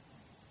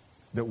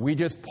 that we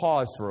just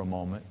pause for a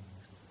moment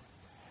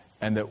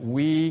and that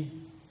we,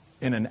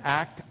 in an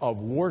act of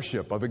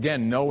worship, of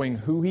again knowing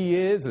who He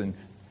is and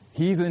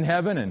He's in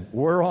heaven and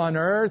we're on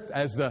earth,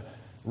 as the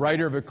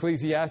writer of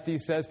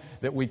Ecclesiastes says,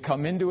 that we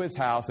come into His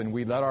house and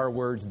we let our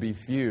words be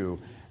few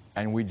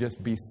and we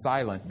just be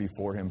silent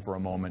before Him for a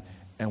moment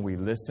and we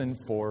listen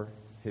for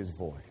His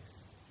voice.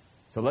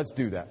 So let's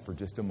do that for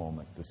just a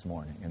moment this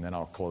morning, and then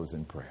I'll close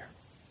in prayer.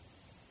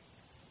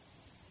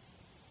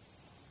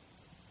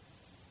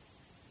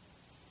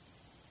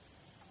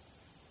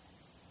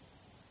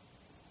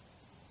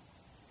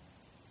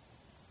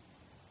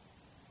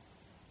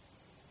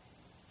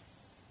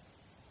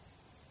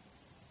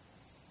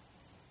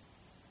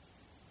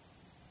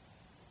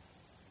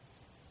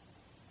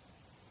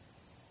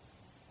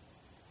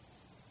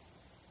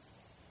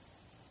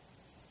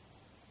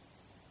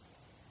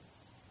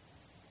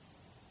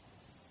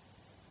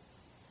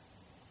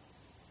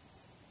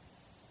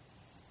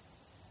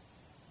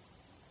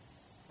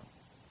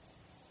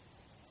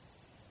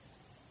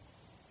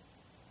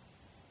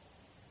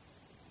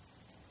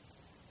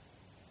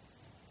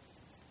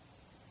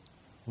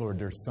 Lord,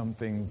 there's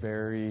something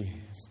very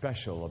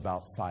special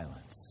about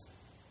silence.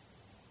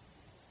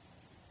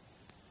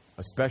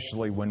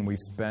 especially when we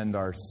spend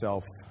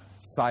ourselves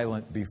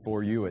silent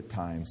before you at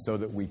times, so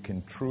that we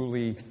can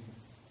truly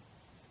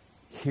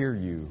hear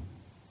you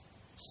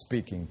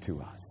speaking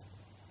to us.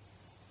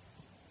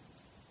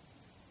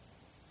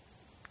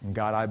 And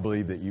God, I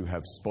believe that you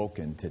have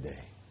spoken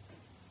today.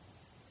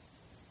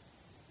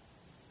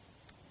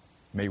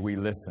 May we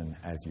listen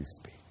as you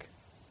speak.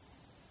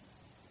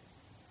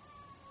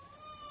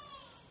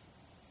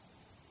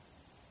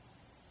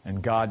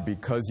 And God,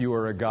 because you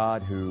are a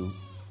God who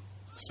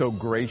so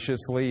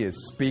graciously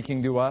is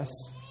speaking to us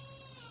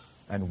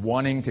and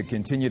wanting to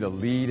continue to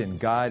lead and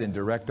guide and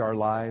direct our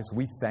lives,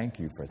 we thank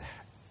you for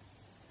that.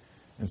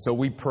 And so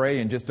we pray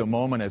in just a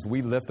moment, as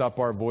we lift up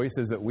our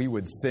voices, that we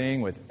would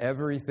sing with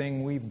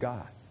everything we've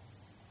got.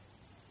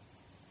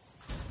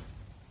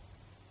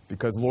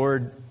 Because,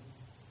 Lord,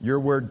 your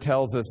word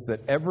tells us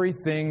that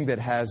everything that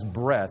has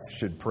breath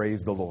should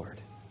praise the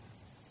Lord.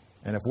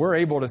 And if we're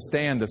able to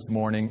stand this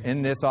morning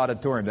in this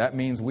auditorium, that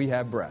means we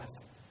have breath.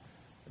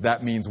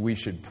 That means we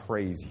should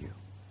praise you.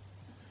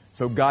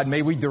 So God,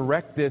 may we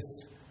direct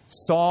this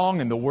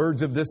song and the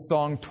words of this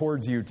song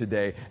towards you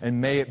today. And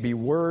may it be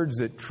words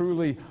that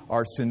truly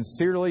are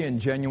sincerely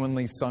and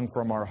genuinely sung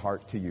from our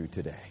heart to you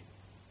today.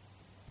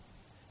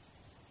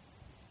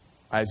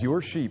 As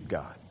your sheep,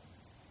 God,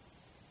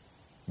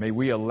 may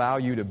we allow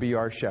you to be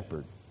our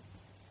shepherd,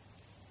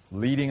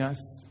 leading us,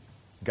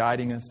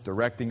 guiding us,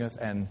 directing us,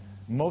 and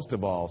most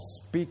of all,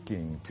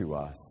 speaking to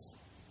us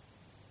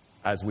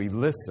as we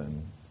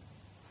listen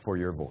for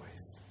your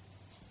voice.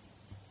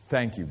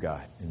 Thank you,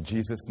 God. In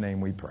Jesus' name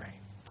we pray.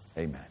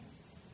 Amen.